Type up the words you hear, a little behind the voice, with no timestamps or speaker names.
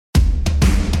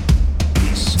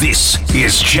This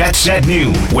is Jets at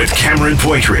Noon with Cameron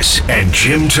Poitras and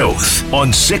Jim Toth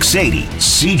on 680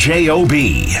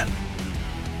 CJOB.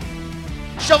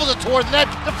 Shovels it toward the net,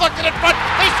 deflected in front,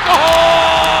 they score!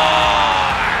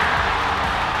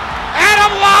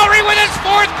 Adam Lowry with his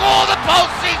fourth goal of the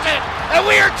postseason, and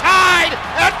we are tied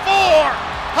at 4.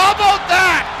 How about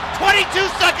that? 22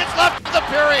 seconds left in the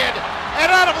period, and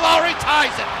Adam Lowry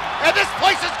ties it, and this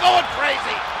place is going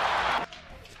crazy.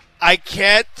 I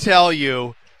can't tell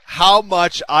you how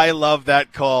much I love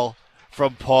that call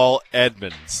from Paul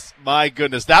Edmonds. My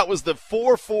goodness, that was the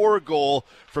 4-4 goal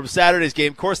from Saturday's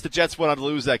game. Of course, the Jets went on to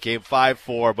lose that game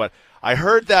 5-4, but I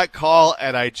heard that call,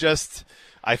 and I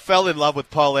fell in love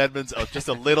with Paul Edmonds just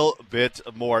a little bit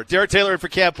more. Derek Taylor in for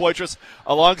Cam Poitras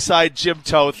alongside Jim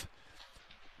Toth.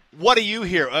 What do you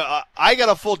hear? I got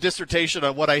a full dissertation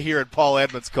on what I hear in Paul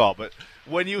Edmonds' call, but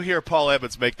when you hear Paul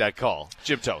Edmonds make that call,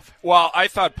 Jim Toth. Well, I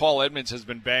thought Paul Edmonds has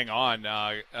been bang on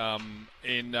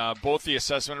in both the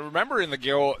assessment. Remember in the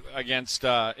go against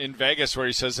in Vegas where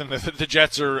he says the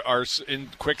Jets are in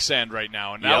quicksand right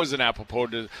now, and that was an apropos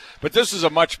to. But this is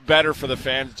a much better for the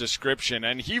fans description,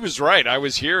 and he was right. I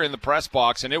was here in the press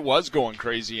box, and it was going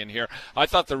crazy in here. I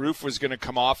thought the roof was going to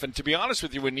come off, and to be honest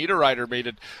with you, when Niederreiter made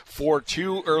it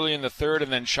 4-2 early in the third,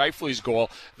 and then Scheifele's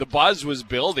goal, the buzz was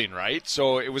building, right?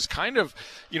 So it was kind of,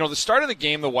 the start of the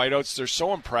game, the whiteouts, they're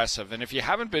so impressive, and if you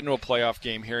haven't been to a playoff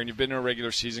game here and you've been to a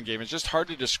regular season game, it's just hard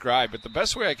to describe. But the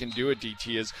best way I can do it,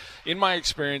 DT, is in my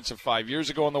experience of 5 years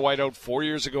ago in the whiteout, 4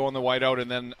 years ago in the whiteout, and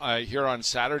then here on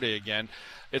Saturday again,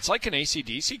 it's like an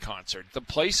AC/DC concert. The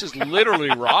place is literally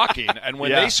rocking, and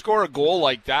when they score a goal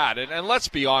like that, and let's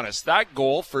be honest, that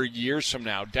goal for years from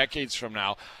now, decades from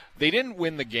now, they didn't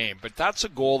win the game, but that's a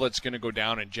goal that's going to go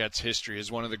down in Jets history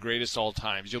as one of the greatest all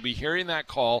times. You'll be hearing that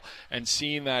call and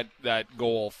seeing that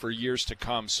goal for years to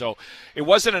come. So it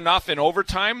wasn't enough in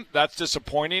overtime. That's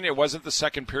disappointing. It wasn't the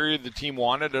second period the team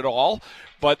wanted at all.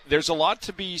 But there's a lot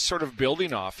to be sort of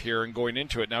building off here and going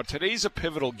into it. Now, today's a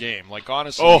pivotal game. Like,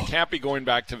 honestly, you can't be going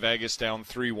back to Vegas down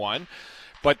 3-1.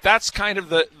 But that's kind of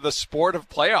the sport of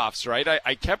playoffs, right?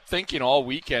 I kept thinking all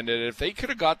weekend that if they could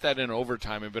have got that in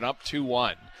overtime and been up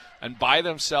 2-1 and buy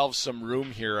themselves some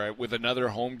room here with another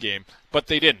home game, but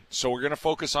they didn't. So we're going to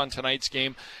focus on tonight's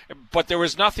game. But there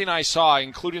was nothing I saw,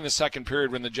 including the second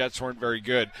period when the Jets weren't very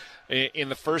good, in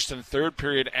the first and third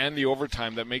period and the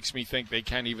overtime that makes me think they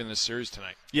can't even the series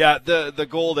tonight. Yeah, the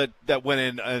goal that went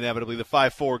in inevitably, the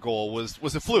 5-4 goal,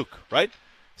 was a fluke, right?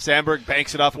 Sandberg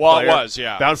banks it off a player. It was,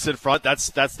 yeah. Bounced in front. That's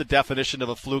the definition of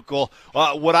a fluke goal.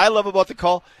 What I love about the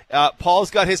call,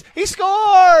 Paul's got he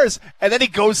scores! And then he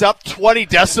goes up 20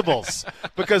 decibels.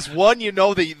 Because, one,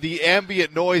 the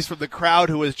ambient noise from the crowd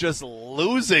who is just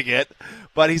losing it.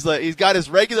 But he's got his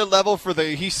regular level for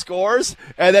he scores,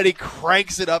 and then he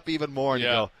cranks it up even more. And you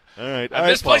go, all right. And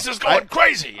this place is going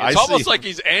crazy. It's almost like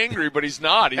he's angry, but he's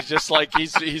not. He's just like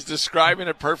he's describing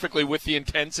it perfectly with the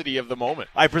intensity of the moment.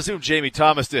 I presume Jamie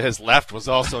Thomas to his left was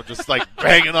also just like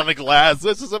banging on the glass.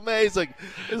 This is amazing.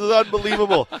 This is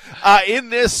unbelievable. In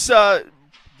this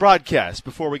broadcast,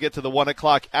 before we get to the 1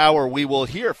 o'clock hour, we will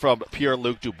hear from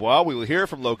Pierre-Luc Dubois. We will hear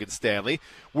from Logan Stanley.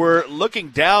 We're looking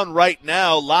down right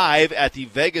now live at the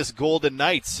Vegas Golden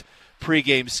Knights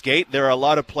pregame skate. There are a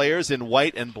lot of players in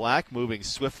white and black moving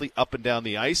swiftly up and down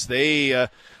the ice. They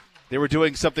were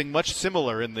doing something much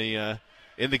similar in the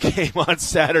game on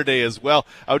Saturday as well,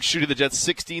 outshooting the Jets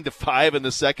 16-5 in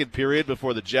the second period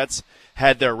before the Jets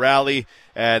had their rally,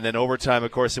 and then overtime,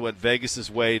 of course, it went Vegas's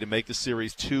way to make the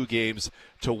series 2-1.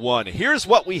 Here's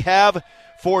what we have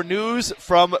for news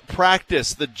from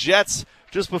practice. The Jets,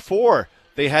 just before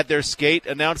they had their skate,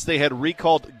 announced they had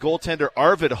recalled goaltender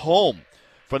Arvid Holm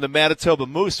from the Manitoba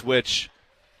Moose, which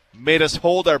made us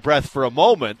hold our breath for a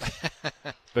moment,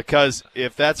 because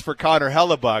if that's for Connor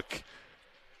Hellebuck,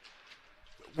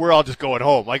 we're all just going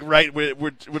home. Like, right,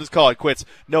 we'll just call it quits.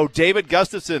 No, David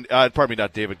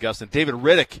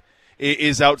Riddick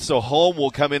is out, so Holm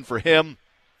will come in for him.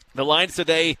 The lines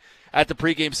today at the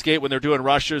pregame skate when they're doing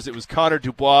rushers, it was Connor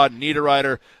Dubois,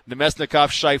 Niederreiter,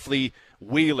 Nemesnikov, Scheifele,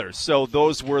 Wheeler. So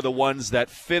those were the ones that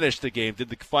finished the game, did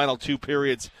the final two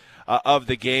periods of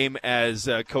the game. As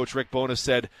Coach Rick Bowness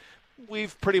said,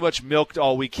 we've pretty much milked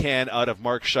all we can out of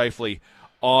Mark Scheifele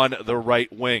on the right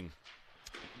wing.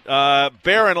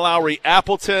 Barron, Lowry,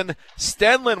 Appleton,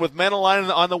 Stenlund with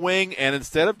Menelainen on the wing, and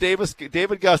instead of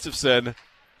David Gustafson,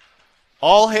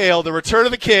 all hail the return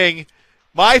of the king,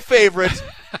 my favorite,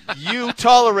 you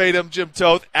tolerate him, Jim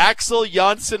Toth, Axel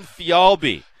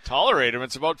Jonsson-Fjallby. Tolerate him.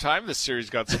 It's about time this series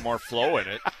got some more flow in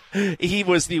it. He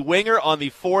was the winger on the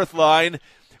fourth line.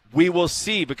 We will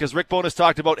see, because Rick Bowness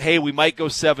talked about, hey, we might go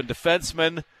 7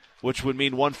 defensemen. which would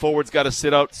mean one forward's got to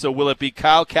sit out. So will it be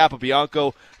Kyle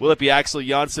Capobianco? Will it be Axel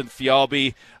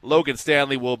Janssen-Fjallby? Logan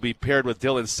Stanley will be paired with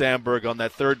Dylan Sandberg on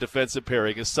that third defensive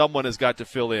pairing, as someone has got to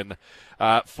fill in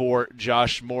for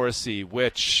Josh Morrissey,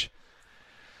 which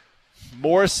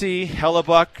Morrissey,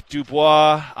 Hellebuck,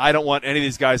 Dubois, I don't want any of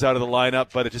these guys out of the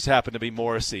lineup, but it just happened to be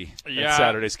Morrissey in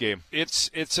Saturday's game. It's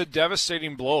a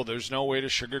devastating blow. There's no way to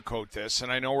sugarcoat this. And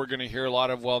I know we're going to hear a lot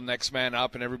of, well, next man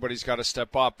up and everybody's got to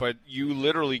step up, but you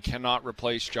literally cannot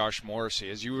replace Josh Morrissey.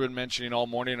 As you were mentioning all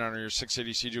morning on your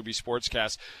 680 CJOB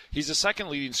Sportscast, he's the second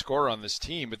leading scorer on this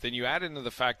team, but then you add into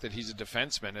the fact that he's a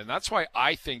defenseman, and that's why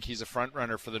I think he's a front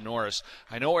runner for the Norris.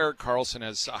 I know Erik Karlsson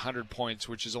has 100 points,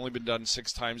 which has only been done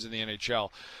 6 times in the NHL.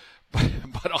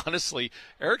 But honestly,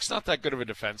 Eric's not that good of a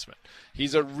defenseman.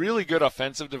 He's a really good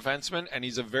offensive defenseman, and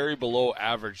he's a very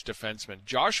below-average defenseman.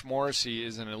 Josh Morrissey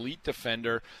is an elite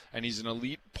defender, and he's an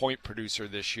elite point producer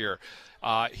this year.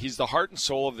 He's the heart and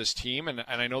soul of this team, and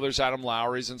I know there's Adam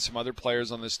Lowry's and some other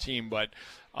players on this team, but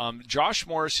Josh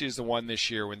Morrissey is the one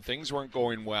this year when things weren't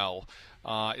going well,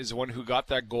 is the one who got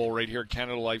that goal right here at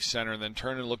Canada Life Center and then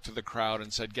turned and looked to the crowd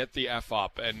and said, "Get the F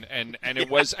up." And it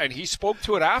was, and he spoke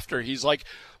to it after. He's like,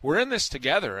 "We're in this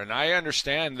together." And I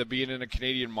understand the being in a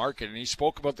Canadian market. And he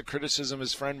spoke about the criticism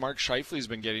his friend Mark Scheifele's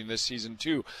been getting this season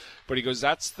too. But he goes,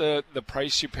 that's the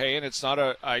price you pay. And it's not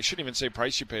I shouldn't even say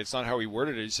price you pay. It's not how he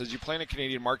worded it. He says, you play in a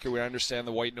Canadian market, we understand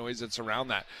the white noise that's around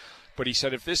that. But he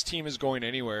said, if this team is going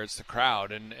anywhere, it's the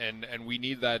crowd. And we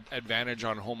need that advantage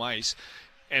on home ice.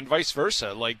 And vice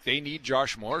versa, like they need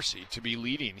Josh Morrissey to be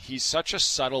leading. He's such a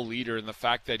subtle leader in the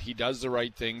fact that he does the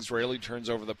right things, rarely turns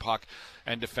over the puck,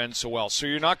 and defends so well. So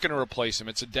you're not going to replace him.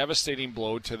 It's a devastating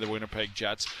blow to the Winnipeg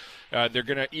Jets. They're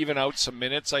going to even out some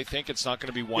minutes, I think. It's not going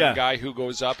to be one guy who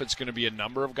goes up. It's going to be a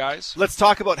number of guys. Let's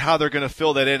talk about how they're going to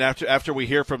fill that in after we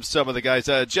hear from some of the guys.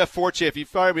 Jeff Fortier, if you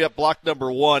fire me up block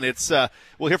number 1, it's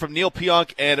we'll hear from Neil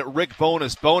Pionk and Rick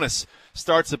Bowness. Bowness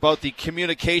starts about the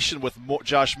communication with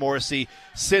Josh Morrissey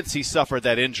since he suffered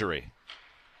that injury.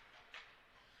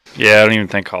 Yeah, I don't even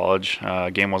think college.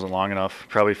 Game wasn't long enough.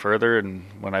 Probably further, and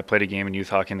when I played a game in youth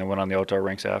hockey and then went on the outdoor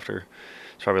rinks after,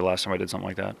 it's probably the last time I did something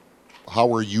like that.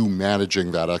 How are you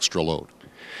managing that extra load?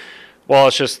 Well,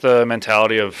 it's just the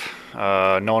mentality of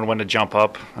knowing when to jump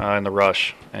up in the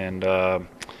rush, and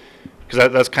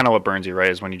because that's kind of what burns you,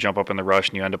 right, is when you jump up in the rush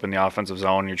and you end up in the offensive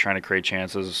zone and you're trying to create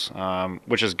chances,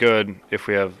 which is good if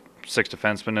we have 6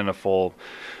 defensemen and a full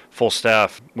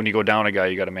staff. When you go down a guy,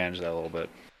 you got to manage that a little bit.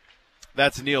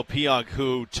 That's Neil Pionk,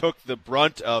 who took the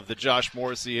brunt of the Josh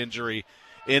Morrissey injury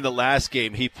in the last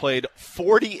game. He played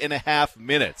 40 and a half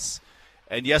minutes,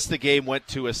 and yes, the game went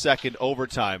to a second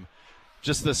overtime.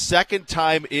 Just the second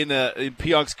time in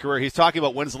Pionk's career. He's talking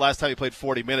about when's the last time he played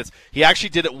 40 minutes. He actually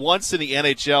did it once in the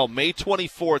NHL, May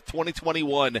 24th,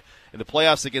 2021, in the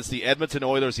playoffs against the Edmonton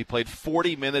Oilers. He played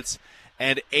 40 minutes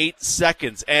and 8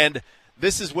 seconds. And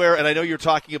this is where, and I know you were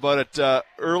talking about it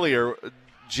earlier,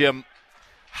 Jim,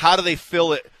 how do they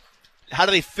fill it? How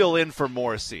do they fill in for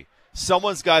Morrissey?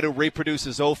 Someone's got to reproduce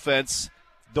his offense,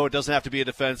 though it doesn't have to be a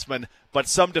defenseman, but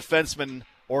some defenseman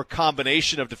or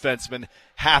combination of defensemen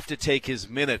have to take his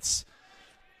minutes.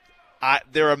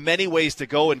 There are many ways to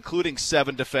go, including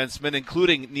 7 defensemen,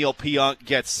 including Neil Pionk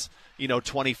gets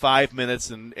 25 minutes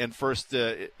and first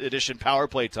edition power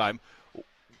play time.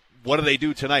 What do they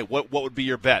do tonight? What would be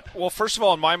your bet? Well, first of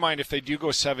all, in my mind, if they do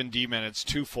go 7 D-men, it's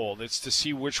twofold. It's to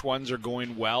see which ones are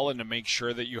going well and to make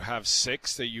sure that you have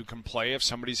 6 that you can play if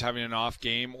somebody's having an off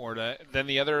game. Then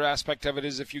the other aspect of it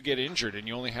is if you get injured and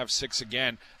you only have 6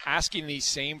 again, asking these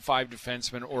same 5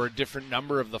 defensemen or a different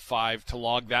number of the 5 to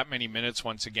log that many minutes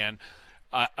once again,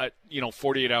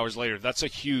 48 hours later, that's a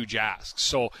huge ask.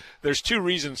 So there's 2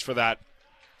 reasons for that,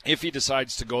 if he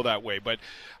decides to go that way. But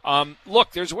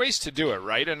look, there's ways to do it,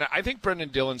 right? And I think Brendan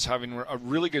Dillon's having a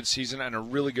really good season and a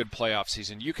really good playoff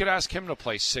season. You could ask him to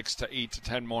play 6 to 8 to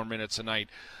 10 more minutes a night.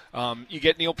 You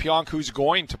get Neil Pionk, who's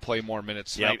going to play more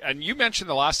minutes tonight. Yep. And you mentioned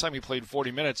the last time he played 40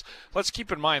 minutes. Let's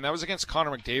keep in mind, that was against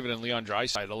Connor McDavid and Leon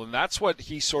Draisaitl, and that's what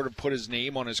he sort of put his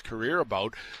name on his career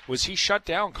about, was he shut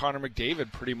down Connor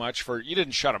McDavid pretty much for – you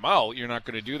didn't shut him out. You're not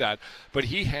going to do that. But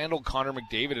he handled Connor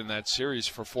McDavid in that series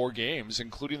for 4 games,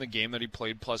 including the game that he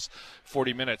played plus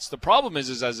 40 minutes. The problem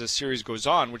is as the series goes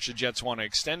on, which the Jets want to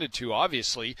extend it to,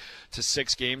 obviously, to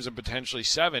 6 games and potentially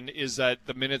 7, is that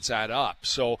the minutes add up.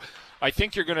 So I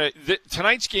think you're going to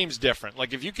tonight's game's different.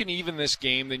 Like, if you can even this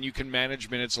game, then you can manage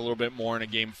minutes a little bit more in a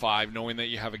Game 5, knowing that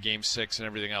you have a Game 6 and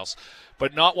everything else.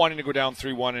 But not wanting to go down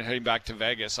 3-1 and heading back to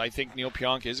Vegas, I think Neil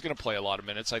Pionk is going to play a lot of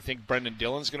minutes. I think Brendan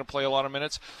Dillon's going to play a lot of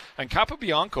minutes. And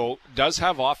Capobianco does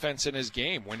have offense in his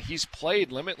game. When he's played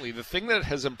limitly, the thing that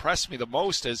has impressed me the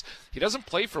most is he doesn't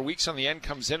play for weeks on the end,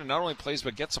 comes in and not only plays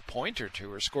but gets a point or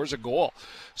two or scores a goal.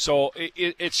 So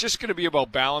it's just going to be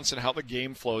about balance and how the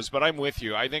game flows. But I'm with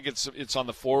you. I think it's on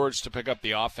the forwards to pick up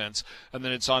the offense, and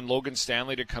then it's on Logan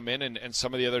Stanley to come in and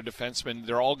some of the other defensemen.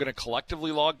 They're all going to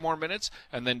collectively log more minutes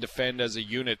and then defend as a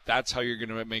unit. That's how you're going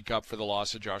to make up for the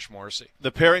loss of Josh Morrissey.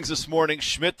 The pairings this morning,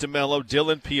 Schmidt, DeMello,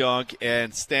 Dylan Pionk,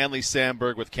 and Stanley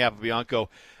Sandberg with Capobianco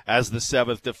as the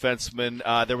seventh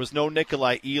defenseman. There was no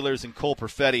Nikolai Ehlers, and Cole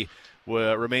Perfetti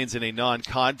remains in a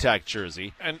non-contact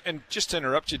jersey. And just to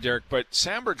interrupt you, Derek, but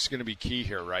Sandberg's going to be key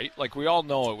here, right? Like, we all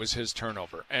know it was his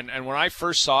turnover. And when I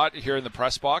first saw it here in the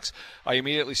press box, I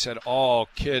immediately said, oh,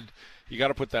 kid, you got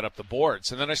to put that up the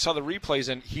boards. And then I saw the replays,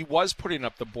 and he was putting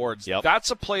up the boards. Yep. That's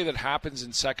a play that happens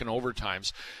in second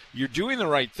overtimes. You're doing the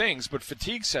right things, but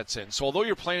fatigue sets in. So although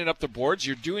you're playing it up the boards,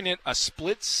 you're doing it a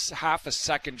split half a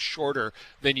second shorter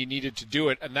than you needed to do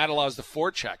it, and that allows the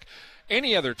forecheck.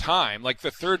 Any other time, like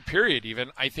the third period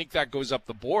even, I think that goes up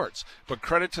the boards. But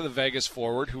credit to the Vegas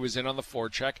forward who was in on the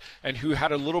forecheck and who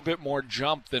had a little bit more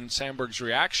jump than Sandberg's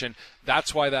reaction.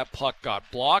 That's why that puck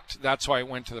got blocked. That's why it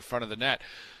went to the front of the net.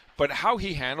 But how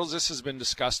he handles this has been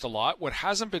discussed a lot. What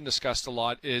hasn't been discussed a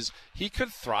lot is he could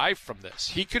thrive from this.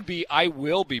 He could be, I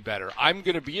will be better. I'm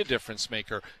going to be a difference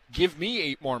maker. Give me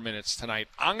 8 more minutes tonight.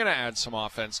 I'm going to add some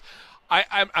offense.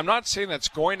 I'm not saying that's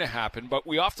going to happen, but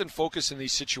we often focus in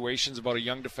these situations about a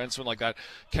young defenseman like that.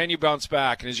 Can you bounce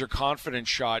back? And is your confidence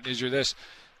shot? And is your this?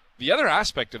 The other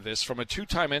aspect of this, from a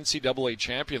 2-time NCAA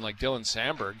champion like Dylan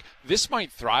Sandberg, this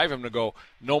might thrive him to go,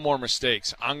 no more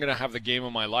mistakes. I'm going to have the game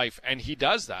of my life. And he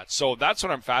does that. So that's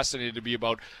what I'm fascinated to be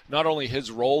about, not only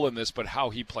his role in this, but how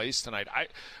he plays tonight.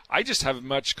 I just have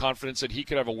much confidence that he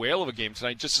could have a whale of a game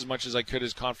tonight, just as much as I could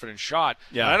his confidence shot.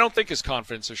 Yeah. And I don't think his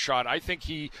confidence is shot. I think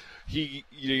he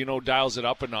dials it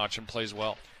up a notch and plays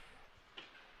well.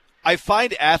 I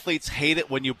find athletes hate it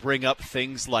when you bring up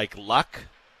things like luck.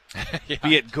 Yeah.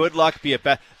 Be it good luck, be it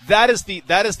bad. That is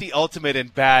the ultimate in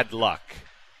bad luck,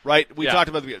 right? We talked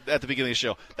about at the beginning of the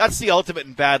show. That's the ultimate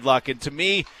in bad luck. And to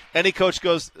me, any coach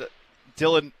goes,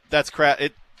 Dylan, that's crap.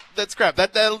 That's crap.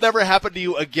 That'll never happen to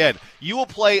you again. You will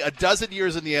play a dozen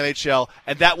years in the NHL,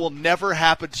 and that will never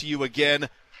happen to you again.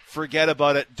 Forget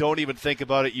about it. Don't even think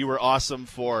about it. You were awesome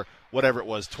for whatever it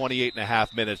was, 28 and a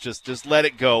half minutes. Just let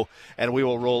it go, and we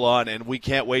will roll on. And we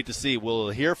can't wait to see. We'll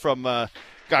hear from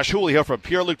who will we hear from?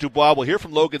 Pierre-Luc Dubois. We'll hear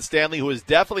from Logan Stanley, who is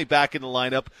definitely back in the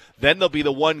lineup. Then there'll be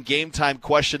the one game-time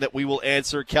question that we will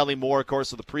answer. Kelly Moore, of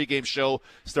course, of the pregame show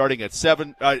starting at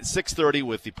 6:30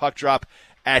 with the puck drop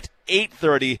at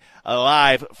 8:30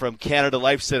 live from Canada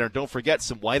Life Center. Don't forget,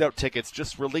 some whiteout tickets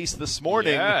just released this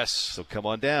morning. Yes. So come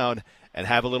on down and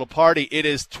have a little party. It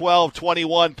is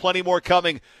 12:21. Plenty more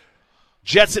coming.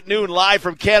 Jets at noon live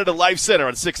from Canada Life Center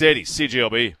on 680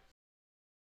 CJOB.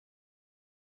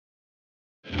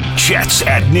 Jets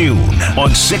at noon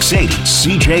on 680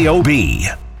 CJOB.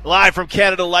 Live from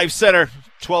Canada Life Center,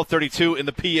 12:32 in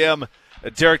the PM.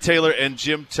 Derek Taylor and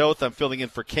Jim Toth. I'm filling in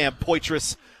for Cam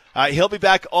Poitras. He'll be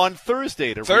back on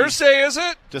Thursday. Thursday, is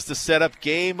it? Just to set up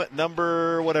game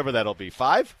number, whatever that'll be.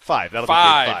 5? 5. That'll be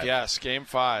game 5. Yes, game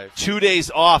 5. 2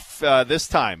 days off this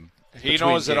time. He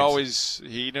knows it always.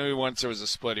 He knew once there was a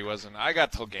split. He wasn't. I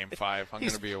got till game 5. I'm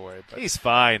going to be away. But he's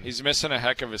fine. He's missing a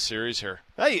heck of a series here.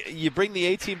 Hey, you bring the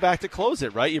A-team back to close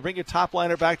it, right? You bring your top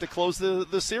liner back to close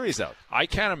the series out. I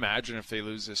can't imagine if they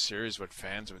lose this series what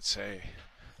fans would say.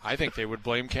 I think they would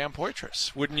blame Cam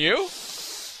Poitras. Wouldn't you?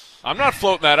 I'm not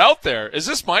floating that out there. Is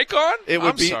this mic on?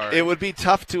 Sorry. It would be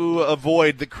tough to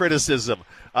avoid the criticism.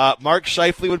 Mark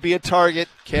Scheifele would be a target.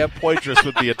 Cam Poitras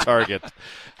would be a target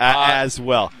as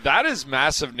well. That is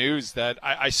massive news. That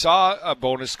I saw a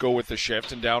bonus go with the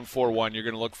shift and down 4-1. You're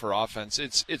going to look for offense.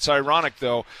 It's ironic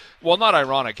though. Well, not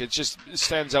ironic. It just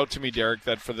stands out to me, Derek,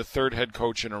 that for the third head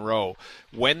coach in a row,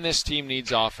 when this team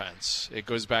needs offense, it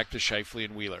goes back to Scheifele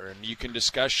and Wheeler. And you can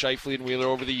discuss Scheifele and Wheeler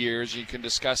over the years. You can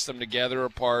discuss them together,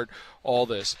 apart, all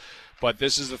this. But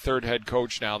this is the third head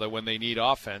coach now that when they need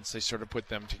offense, they sort of put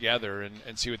them together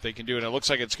and see what they can do. And it looks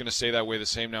like it's going to stay that way the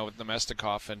same now with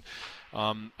Nemestikov. And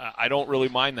I don't really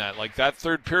mind that. Like, that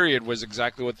third period was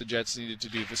exactly what the Jets needed to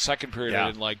do. The second period I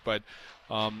didn't like, but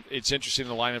it's interesting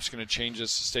the lineup's going to change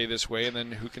this to stay this way, and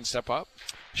then who can step up?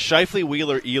 Scheifele,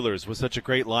 Wheeler, Ehlers was such a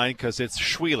great line because it's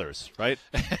Schwheelers, right?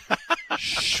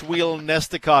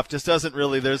 Schwielnestikov just doesn't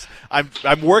really.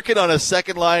 I'm working on a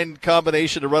second line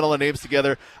combination to run all the names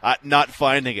together, not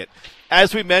finding it.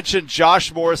 As we mentioned,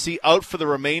 Josh Morrissey out for the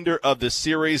remainder of the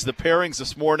series. The pairings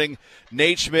this morning: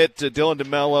 Nate Schmidt, Dylan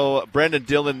DeMello, Brendan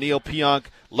Dillon, Neil Pionk,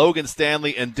 Logan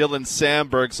Stanley, and Dylan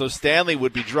Sandberg. So Stanley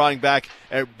would be drawing back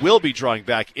and will be drawing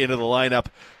back into the lineup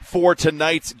for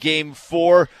tonight's Game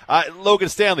 4. Logan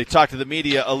Stanley talked to the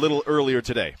media a little earlier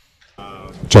today.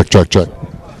 Check.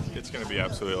 It's going to be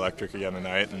absolutely electric again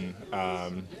tonight, and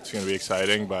it's going to be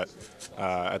exciting. But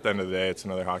at the end of the day, it's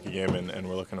another hockey game, and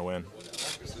we're looking to win.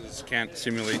 This can't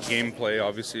simulate gameplay,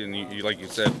 obviously, and you like you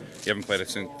said, you haven't played it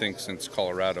since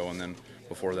Colorado, and then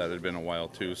before that it had been a while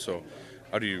too. So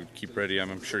how do you keep ready?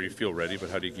 I'm sure you feel ready, but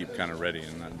how do you keep kind of ready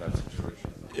in that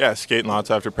situation? Yeah, skating lots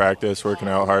after practice, working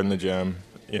out hard in the gym,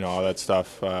 all that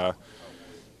stuff.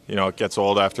 It gets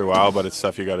old after a while, but it's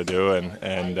stuff you got to do,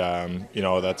 and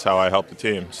that's how I help the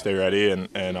team stay ready.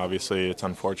 And obviously, it's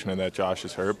unfortunate that Josh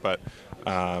is hurt, but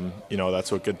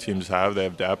that's what good teams have. They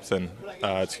have depth, and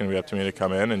it's going to be up to me to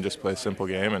come in and just play a simple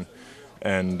game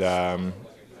and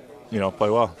play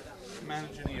well.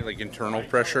 Manage any internal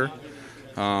pressure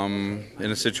in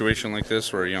a situation like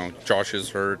this where Josh is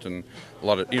hurt and a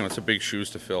lot of it's a big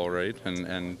shoes to fill, right?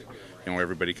 And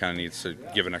everybody kind of needs to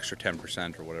give an extra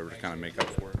 10% or whatever to kind of make up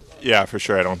for it. Yeah, for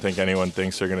sure. I don't think anyone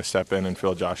thinks they're going to step in and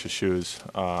fill Josh's shoes.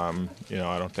 I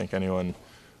don't think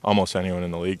almost anyone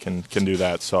in the league can do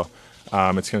that. So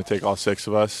it's going to take all 6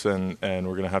 of us, and we're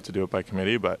going to have to do it by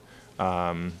committee. But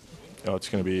it's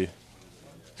going to be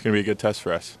a good test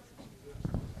for us.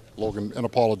 Logan, and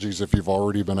apologies if you've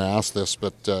already been asked this,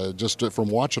 but just from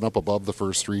watching up above the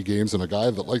first 3 games, and a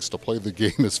guy that likes to play the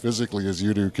game as physically as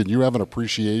you do, can you have an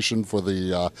appreciation for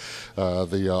the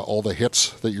all the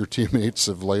hits that your teammates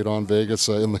have laid on Vegas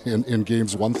in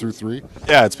games 1 through 3?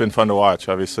 Yeah, it's been fun to watch.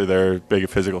 Obviously, they're a big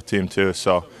physical team too,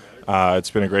 so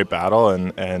it's been a great battle,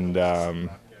 and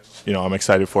I'm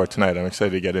excited for it tonight. I'm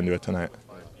excited to get into it tonight.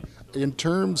 In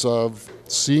terms of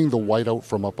seeing the whiteout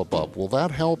from up above, will that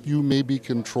help you maybe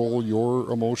control your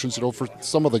emotions? For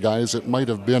some of the guys, it might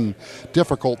have been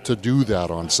difficult to do that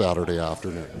on Saturday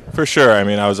afternoon. For sure. I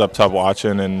mean, I was up top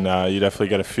watching, and you definitely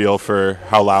get a feel for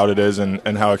how loud it is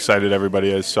and how excited everybody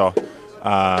is. So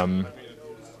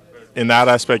in that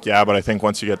aspect, yeah, but I think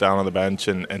once you get down on the bench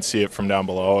and see it from down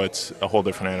below, it's a whole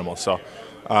different animal. So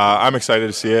I'm excited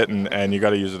to see it, and you got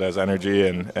to use it as energy,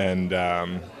 and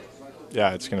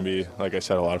yeah, it's going to be, like I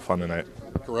said, a lot of fun tonight.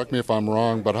 Correct me if I'm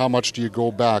wrong, but how much do you go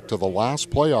back to the last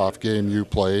playoff game you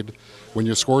played when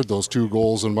you scored those 2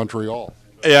 goals in Montreal?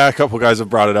 Yeah, a couple guys have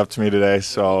brought it up to me today.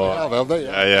 So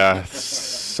yeah.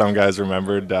 Some guys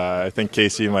remembered. I think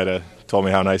Casey might have told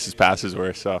me how nice his passes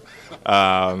were. So,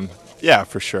 yeah,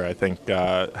 for sure. I think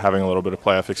having a little bit of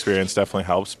playoff experience definitely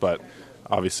helps, but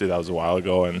obviously that was a while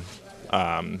ago, and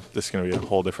this is going to be a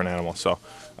whole different animal. So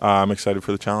I'm excited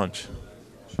for the challenge.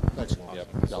 Thanks.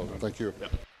 Thank you.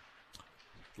 Yep.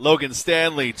 Logan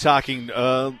Stanley talking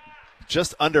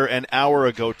just under an hour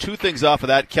ago. 2 things off of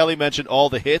that. Kelly mentioned all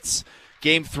the hits.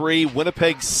 Game 3,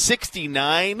 Winnipeg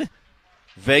 69,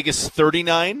 Vegas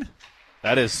 39.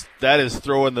 That is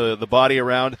throwing the body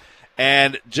around.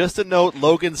 And just a note,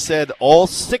 Logan said all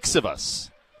 6 of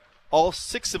us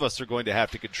are going to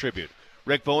have to contribute.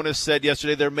 Rick Bowness said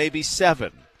yesterday there may be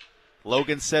 7.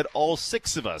 Logan said all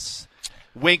 6 of us.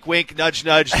 Wink, wink, nudge,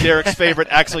 nudge. Derek's favorite,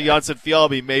 Axel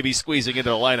Jonsson-Fjallby, may be squeezing into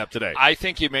the lineup today. I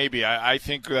think he may be. I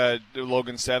think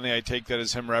Logan Stanley, I take that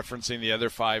as him referencing the other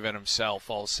 5 and himself,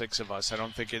 all 6 of us. I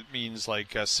don't think it means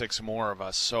 6 more of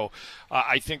us. So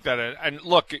I think that, and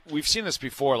look, we've seen this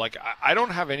before. I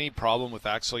don't have any problem with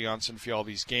Axel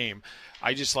Jonsson-Fjallby's game.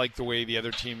 I just like the way the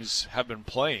other teams have been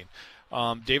playing.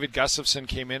 David Gustafsson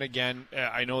came in again.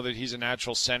 I know that he's a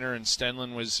natural center, and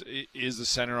Stenlund is the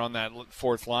center on that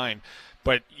 4th line.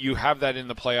 But you have that in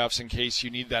the playoffs in case you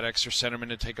need that extra centerman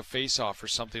to take a face-off or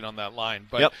something on that line.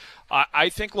 But yep. I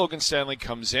think Logan Stanley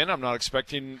comes in. I'm not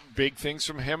expecting big things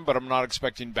from him, but I'm not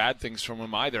expecting bad things from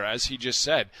him either. As he just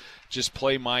said, just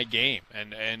play my game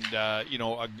and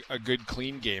a good,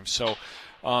 clean game. So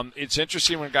it's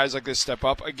interesting when guys like this step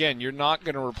up. Again, you're not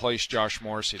going to replace Josh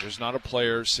Morrissey. There's not a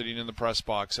player sitting in the press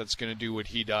box that's going to do what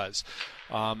he does.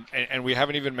 And we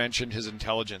haven't even mentioned his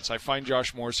intelligence. I find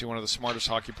Josh Morrissey one of the smartest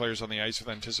hockey players on the ice with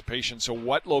anticipation. So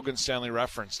what Logan Stanley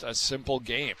referenced, a simple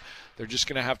game. They're just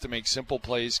going to have to make simple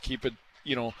plays, keep it,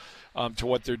 to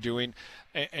what they're doing,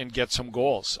 and get some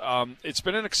goals. It's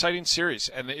been an exciting series,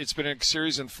 and it's been a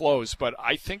series in flows, but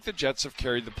I think the Jets have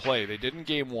carried the play. They did in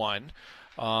Game 1.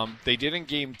 They did in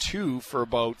Game 2 for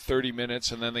about 30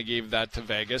 minutes, and then they gave that to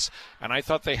Vegas. And I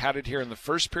thought they had it here in the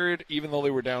first period, even though they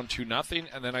were down 2-0.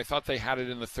 And then I thought they had it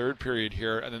in the third period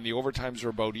here, and then the overtimes were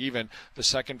about even. The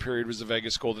second period was the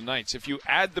Vegas Golden Knights. If you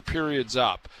add the periods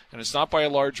up, and it's not by a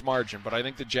large margin, but I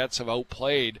think the Jets have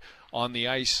outplayed on the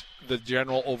ice the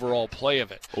general overall play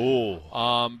of it.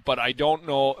 But I don't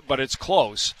know. But it's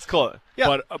close. It's close.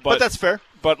 Yeah, but that's fair.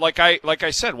 But like I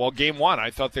said, Game 1,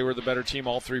 I thought they were the better team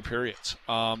all 3 periods.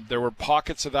 There were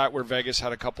pockets of that where Vegas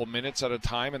had a couple minutes at a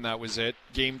time, and that was it.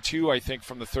 Game 2, I think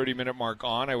from the 30-minute mark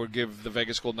on, I would give the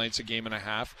Vegas Golden Knights a game and a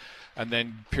half. And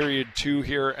then period 2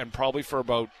 here, and probably for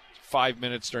about 5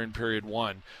 minutes during period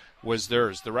 1, was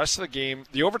theirs. The rest of the game,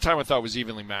 the overtime I thought was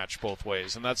evenly matched both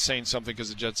ways, and that's saying something because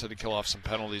the Jets had to kill off some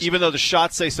penalties. Even though the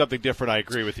shots say something different, I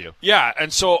agree with you. Yeah,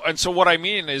 and so what I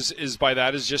mean is by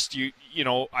that is just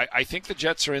I think the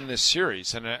Jets are in this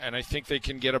series, and I think they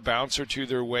can get a bounce or two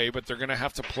their way, but they're going to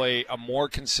have to play a more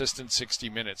consistent 60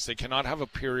 minutes. They cannot have a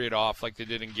period off like they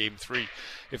did in Game 3.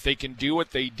 If they can do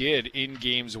what they did in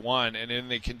Games 1, and then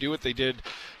they can do what they did,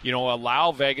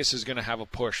 allow Vegas is going to have a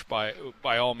push by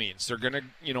all means. They're going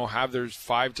to, have their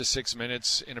 5 to 6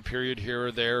 minutes in a period here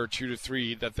or there, or 2 to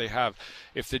 3 that they have.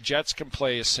 If the Jets can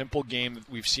play a simple game that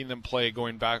we've seen them play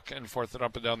going back and forth and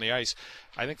up and down the ice,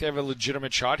 I think they have a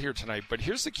legitimate shot here tonight. But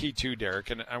here's the key too, Derek,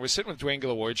 and I was sitting with Dwayne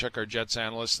Gilavoychuk, our Jets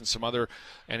analyst, and some other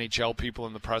NHL people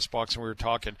in the press box, and we were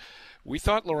talking. We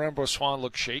thought Laurent Brossoit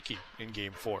looked shaky in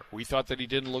Game 4. We thought that he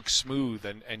didn't look smooth,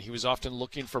 and he was often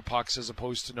looking for pucks as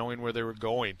opposed to knowing where they were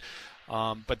going.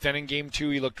 But then in Game 2,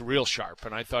 he looked real sharp,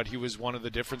 and I thought he was one of the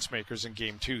difference makers in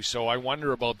Game 2. So I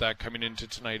wonder about that coming into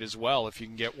tonight as well. If you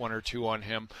can get 1 or 2 on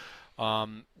him,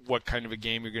 what kind of a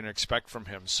game you're going to expect from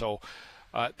him. So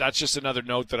that's just another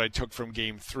note that I took from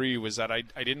Game 3 was that I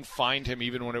didn't find him,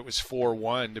 even when it was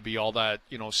 4-1, to be all that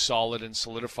solid and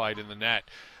solidified in the net.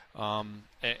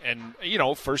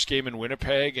 First game in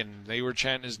Winnipeg, and they were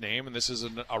chanting his name, and this is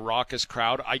a raucous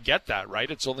crowd. I get that, right?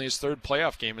 It's only his 3rd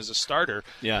playoff game as a starter.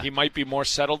 Yeah. He might be more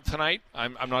settled tonight.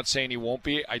 I'm not saying he won't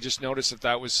be. I just noticed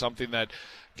that was something that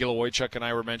Gilavoychuk and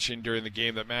I were mentioning during the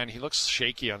game, that, man, he looks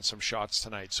shaky on some shots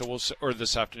tonight. Or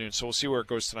this afternoon. So we'll see where it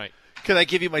goes tonight. Can I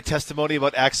give you my testimony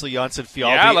about Axel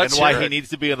Jonsson-Fjallby and why he needs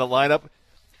to be in the lineup?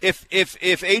 If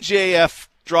AJF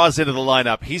draws into the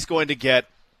lineup, he's going to get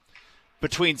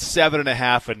between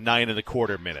 7.5 and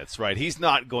 9.25 minutes, right? He's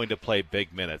not going to play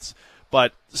big minutes.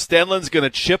 But Stenlund's going to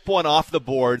chip one off the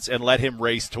boards and let him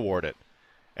race toward it.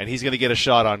 And he's going to get a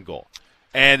shot on goal.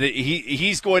 And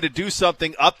he's going to do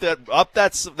something up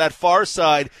that far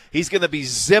side. He's going to be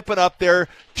zipping up there,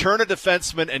 turn a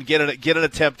defenseman, and get an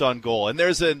attempt on goal. And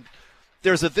there's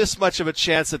this much of a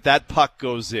chance that puck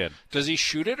goes in. Does he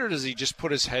shoot it, or does he just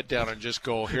put his head down and just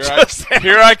go, here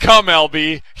I come,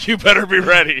 LB. You better be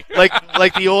ready.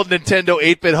 like the old Nintendo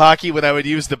 8-bit hockey when I would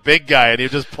use the big guy and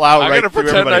he'd just plow right through everybody. I'm going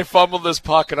to pretend I fumbled this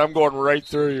puck, and I'm going right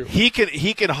through you. He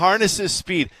can harness his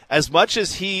speed. As much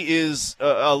as he is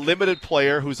a limited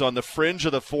player who's on the fringe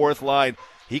of the 4th line,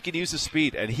 he can use his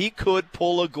speed, and he could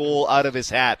pull a goal out of his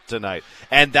hat tonight.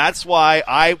 And that's why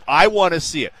I want to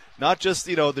see it. Not just,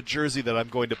 the jersey that I'm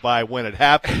going to buy when it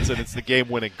happens and it's the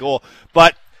game-winning goal,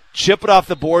 but chip it off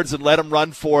the boards and let him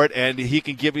run for it, and he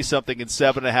can give me something in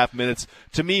 7.5 minutes.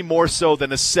 To me, more so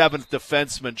than a 7th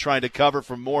defenseman trying to cover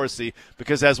from Morrissey,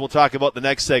 because as we'll talk about in the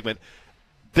next segment,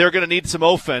 they're going to need some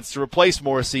offense to replace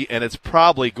Morrissey, and it's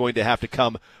probably going to have to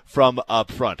come from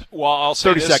up front. Well, I'll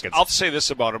say 30 seconds. I'll say this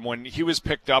about him. When he was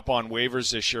picked up on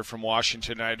waivers this year from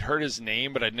Washington, I'd heard his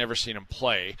name, but I'd never seen him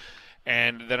play.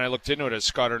 And then I looked into it as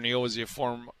Scott O'Neill was the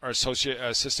former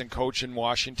assistant coach in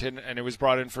Washington, and it was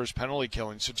brought in for his penalty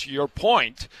killing. So to your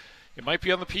point, it might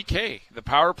be on the PK. The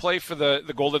power play for the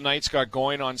Golden Knights got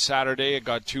going on Saturday. It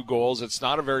got 2 goals. It's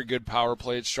not a very good power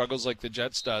play. It struggles like the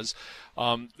Jets does.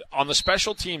 On the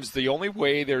special teams, the only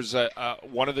way there's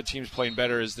one of the teams playing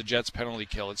better is the Jets penalty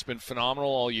kill. It's been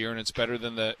phenomenal all year, and it's better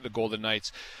than the Golden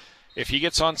Knights. If he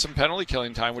gets on some penalty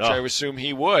killing time, which I assume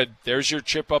he would, there's your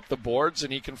chip up the boards,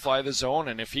 and he can fly the zone.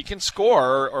 And if he can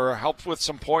score or help with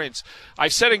some points, I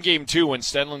said in Game 2 when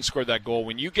Stenlund scored that goal,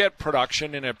 when you get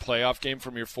production in a playoff game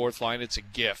from your 4th line, it's a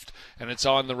gift. And it's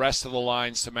on the rest of the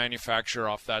lines to manufacture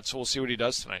off that. So we'll see what he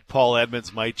does tonight. Paul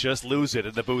Edmonds might just lose it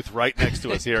in the booth right next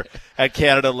to us here at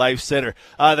Canada Life Center.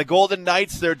 The Golden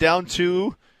Knights, they're down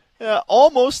to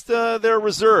almost their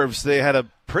reserves. They had a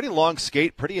pretty long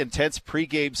skate, pretty intense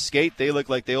pregame skate. They look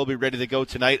like they will be ready to go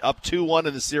tonight, up 2-1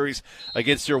 in the series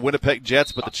against your Winnipeg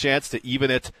Jets, but the chance to even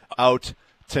it out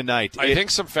tonight. I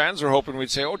think some fans were hoping we'd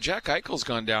say, "Oh, Jack Eichel's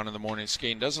gone down in the morning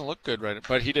skating. Doesn't look good right,"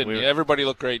 but he didn't. Everybody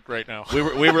looked great right now.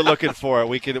 We were looking for it.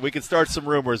 We could start some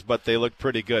rumors, but they look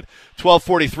pretty good.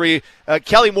 12:43.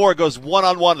 Kelly Moore goes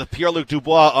one-on-one with Pierre-Luc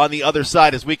Dubois on the other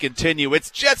side as we continue. It's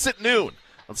Jets at noon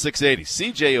on 680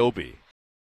 CJOB.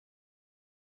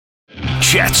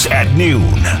 Jets at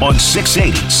noon on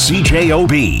 680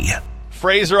 CJOB.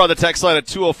 Fraser on the text line at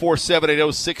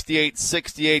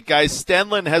 204-780-6868. Guys,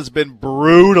 Stenlund has been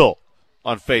brutal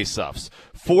on faceoffs.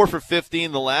 4 for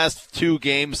 15 the last 2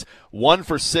 games, 1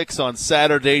 for 6 on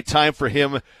Saturday. Time for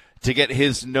him to get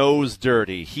his nose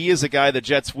dirty. He is a guy the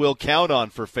Jets will count on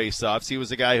for faceoffs. He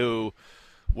was a guy who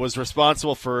was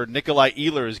responsible for Nikolai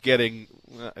Ehlers getting,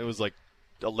 it was like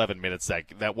 11 minutes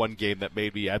that one game that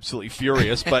made me absolutely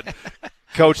furious. But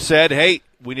coach said, hey,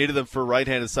 we needed them for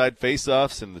right-handed side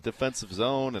faceoffs in the defensive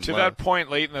zone. And to that point,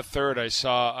 late in the third, I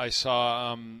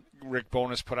saw Rick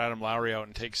Bowness put Adam Lowry out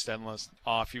and take Stenlund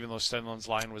off, even though Stenlund's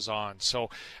line was on. So,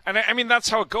 and I mean, that's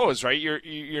how it goes, right?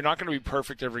 You're not going to be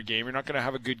perfect every game. You're not going to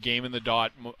have a good game in the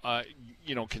dot,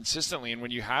 consistently. And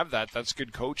when you have that, that's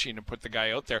good coaching to put the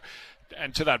guy out there.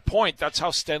 And to that point, that's how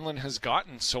Stenlund has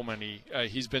gotten so many.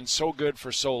 He's been so good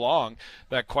for so long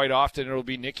that quite often it'll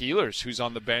be Nick Ehlers who's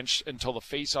on the bench until the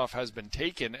faceoff has been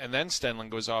taken, and then Stenlund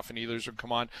goes off and Ehlers would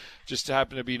come on. Just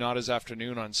happened to be not his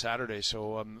afternoon on Saturday,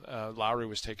 so Lowry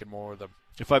was taking more of them.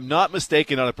 If I'm not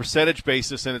mistaken, on a percentage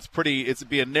basis, and it'd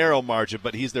be a narrow margin,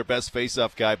 but he's their best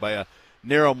faceoff guy by a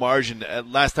narrow margin.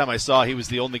 Last time I saw, he was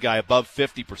the only guy above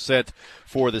 50%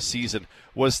 for the season.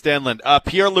 Was Stenlund.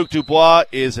 Pierre-Luc Dubois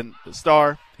is a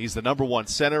star. He's the number 1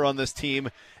 center on this team.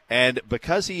 And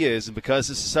because he is, and because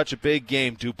this is such a big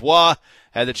game, Dubois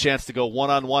had the chance to go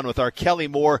one-on-one with our Kelly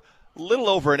Moore a little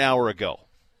over an hour ago.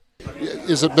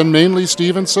 Has it been mainly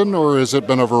Stevenson, or has it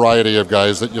been a variety of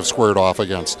guys that you've squared off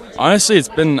against? Honestly, it's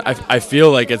been, I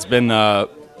feel like it's been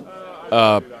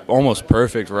almost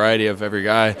perfect variety of every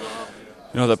guy.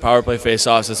 The power play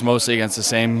face-offs is mostly against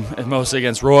mostly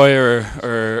against Roy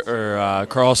or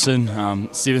Carlson.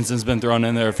 Stevenson's been thrown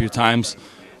in there a few times.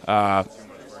 But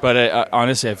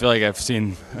honestly, I feel like I've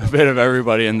seen a bit of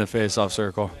everybody in the face-off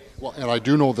circle. Well, and I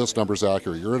do know this number's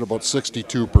accurate. You're at about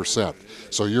 62%,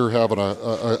 so you're having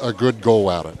a good go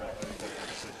at it.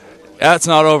 Yeah, it's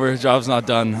not over. Job's not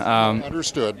done.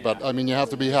 Understood, but I mean, you have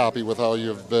to be happy with how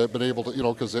you've been able to,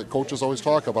 because coaches always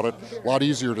talk about it. A lot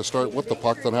easier to start with the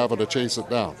puck than having to chase it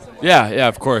down. Yeah,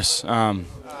 of course. I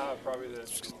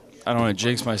don't want to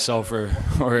jinx myself or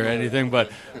anything, but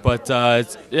it's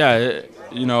it's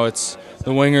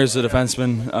the wingers, the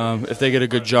defensemen. If they get a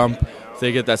good jump, if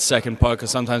they get that second puck,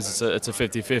 because sometimes it's a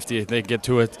 50-50. If they get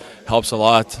to it, helps a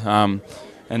lot. And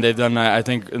they've done, I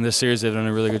think, in this series, they've done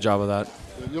a really good job of that.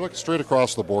 You look straight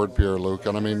across the board, Pierre-Luc,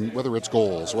 and I mean, whether it's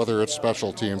goals, whether it's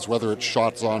special teams, whether it's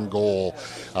shots on goal,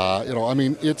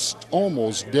 it's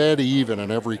almost dead even in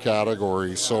every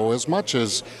category. So as much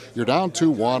as you're down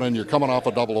 2-1 and you're coming off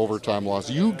a double overtime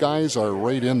loss, you guys are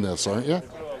right in this, aren't you?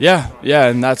 Yeah,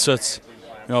 and that's what's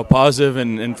positive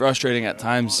and frustrating at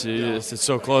times. It's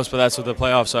so close, but that's what the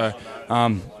playoffs are.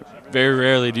 Very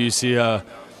rarely do you see a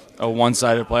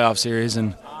one-sided playoff series,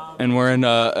 and we're in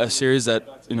a series that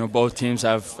both teams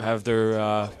have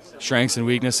their strengths and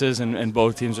weaknesses, and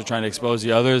both teams are trying to expose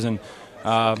the others, and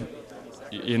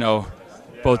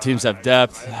both teams have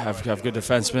depth, have good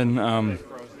defensemen,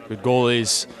 good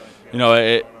goalies.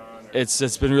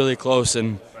 It's been really close,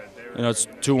 and it's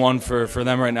 2-1 for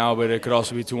them right now, but it could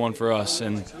also be 2-1 for us,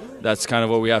 and that's kind of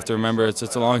what we have to remember. It's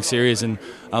a long series, and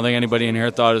I don't think anybody in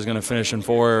here thought it was going to finish in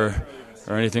 4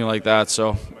 or anything like that.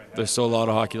 So there's still a lot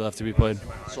of hockey left to be played.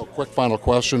 So quick final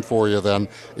question for you then.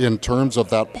 In terms of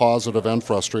that positive and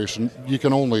frustration, you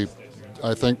can only,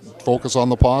 I think, focus on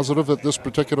the positive at this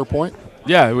particular point?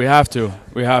 Yeah, we have to.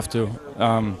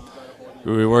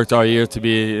 We worked all year to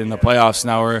be in the playoffs.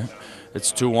 Now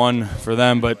it's 2-1 for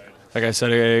them, but like I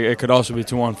said, it could also be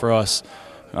 2-1 for us.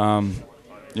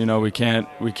 We can't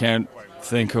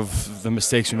think of the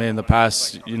mistakes we made in the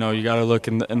past. You got to look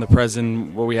in the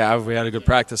present, what we have. We had a good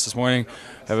practice this morning.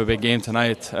 Have a big game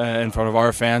tonight in front of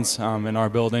our fans in our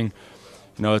building.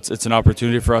 It's an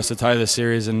opportunity for us to tie this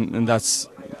series, and that's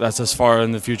as far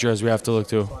in the future as we have to look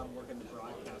to.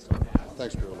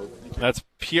 Thanks, Pierre-Luc. That's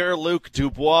Pierre-Luc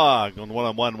Dubois going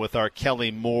one-on-one with our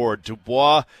Kelly Moore.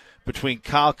 Dubois between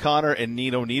Kyle Connor and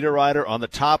Nino Niederreiter. On the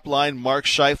top line, Mark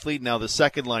Scheifele, now the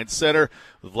second-line center,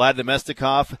 with Vlad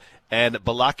Domestikov and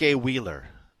Balake Wheeler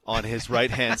on his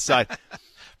right-hand side.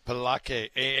 Palake.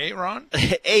 A. Ron?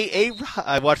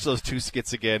 I watched those two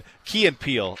skits again. Key and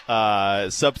Peele,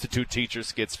 substitute teacher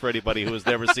skits for anybody who has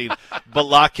never seen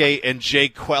Balake and Jay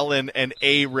Quellen and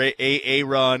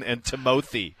Aaron and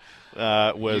Timothy.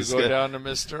 Was you go down to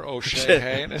Mr. O'Shea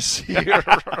Hennessy.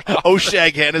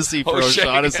 O'Shag Hennessy for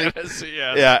O'Shaughnessy. Yes.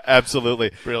 Yeah,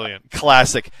 absolutely. Brilliant.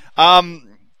 Classic.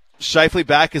 Scheifele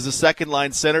back as a second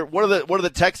line center. One of the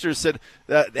texters said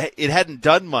that it hadn't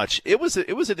done much. It was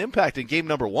an impact in game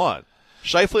number 1.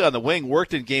 Scheifele on the wing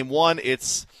worked in game 1.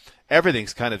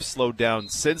 Everything's kind of slowed down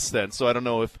since then. So I don't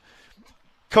know if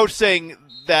coach saying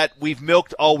that we've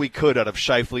milked all we could out of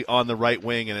Scheifele on the right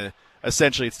wing, and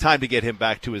essentially it's time to get him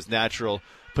back to his natural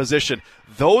position.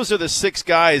 Those are the 6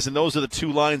 guys, and those are the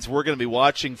 2 lines we're going to be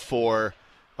watching for.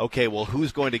 Okay, well,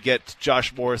 who's going to get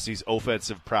Josh Morrissey's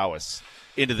offensive prowess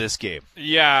into this game?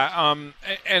 Yeah,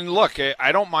 and look,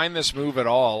 I don't mind this move at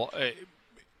all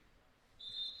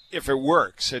if it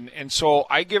works. And so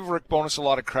I give Rick Bowness a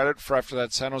lot of credit for after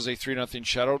that San Jose 3-0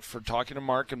 shutout for talking to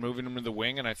Mark and moving him to the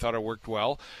wing, and I thought it worked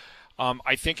well.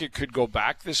 I think it could go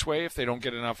back this way if they don't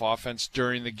get enough offense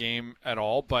during the game at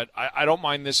all. But I don't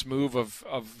mind this move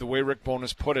of the way Rick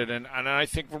Bowness put it. And I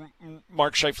think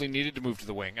Mark Scheifele needed to move to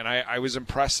the wing. And I was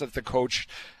impressed that the coach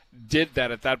did that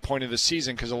at that point of the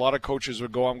season, because a lot of coaches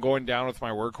would go, I'm going down with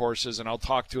my workhorses, and I'll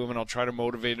talk to him, and I'll try to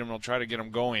motivate him, and I'll try to get him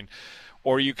going.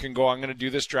 Or you can go, I'm going to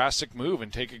do this drastic move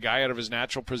and take a guy out of his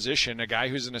natural position, a guy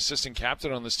who's an assistant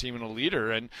captain on this team and a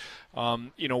leader. And,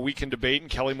 we can debate,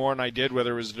 and Kelly Moore and I did,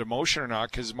 whether it was a demotion or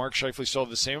not, because Mark Scheifele still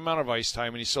had the same amount of ice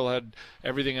time, and he still had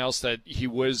everything else that he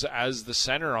was as the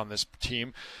center on this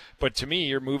team. But to me,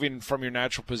 you're moving from your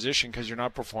natural position because you're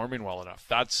not performing well enough.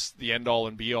 That's the end-all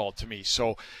and be-all to me.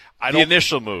 So the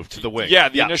initial move to the wing. Yeah,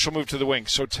 the initial move to the wing.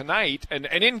 So tonight, and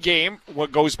in game,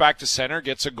 what goes back to center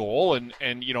gets a goal and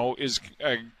is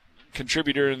a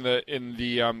contributor in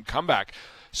the comeback.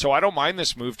 So I don't mind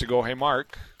this move to go, hey,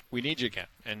 Mark, we need you again.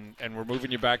 And we're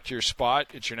moving you back to your spot.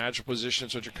 It's your natural position.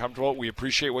 It's what you're comfortable. We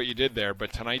appreciate what you did there,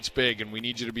 but tonight's big, and we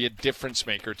need you to be a difference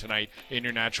maker tonight in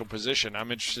your natural position.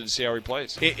 I'm interested to see how he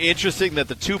plays. Interesting that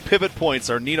the 2 pivot points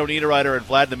are Nino Niederreiter and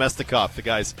Vlad Nemestikov, the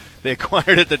guys they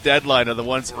acquired at the deadline, are the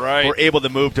ones who were able to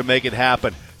move to make it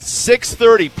happen.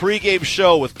 6:30 pregame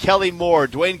show with Kelly Moore,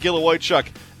 Dwayne Gilloychuk,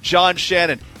 John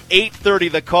Shannon.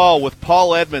 8:30 the call with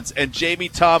Paul Edmonds and Jamie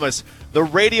Thomas. The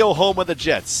radio home of the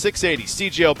Jets, 680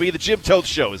 CJOB. The Jim Toth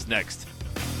Show is next.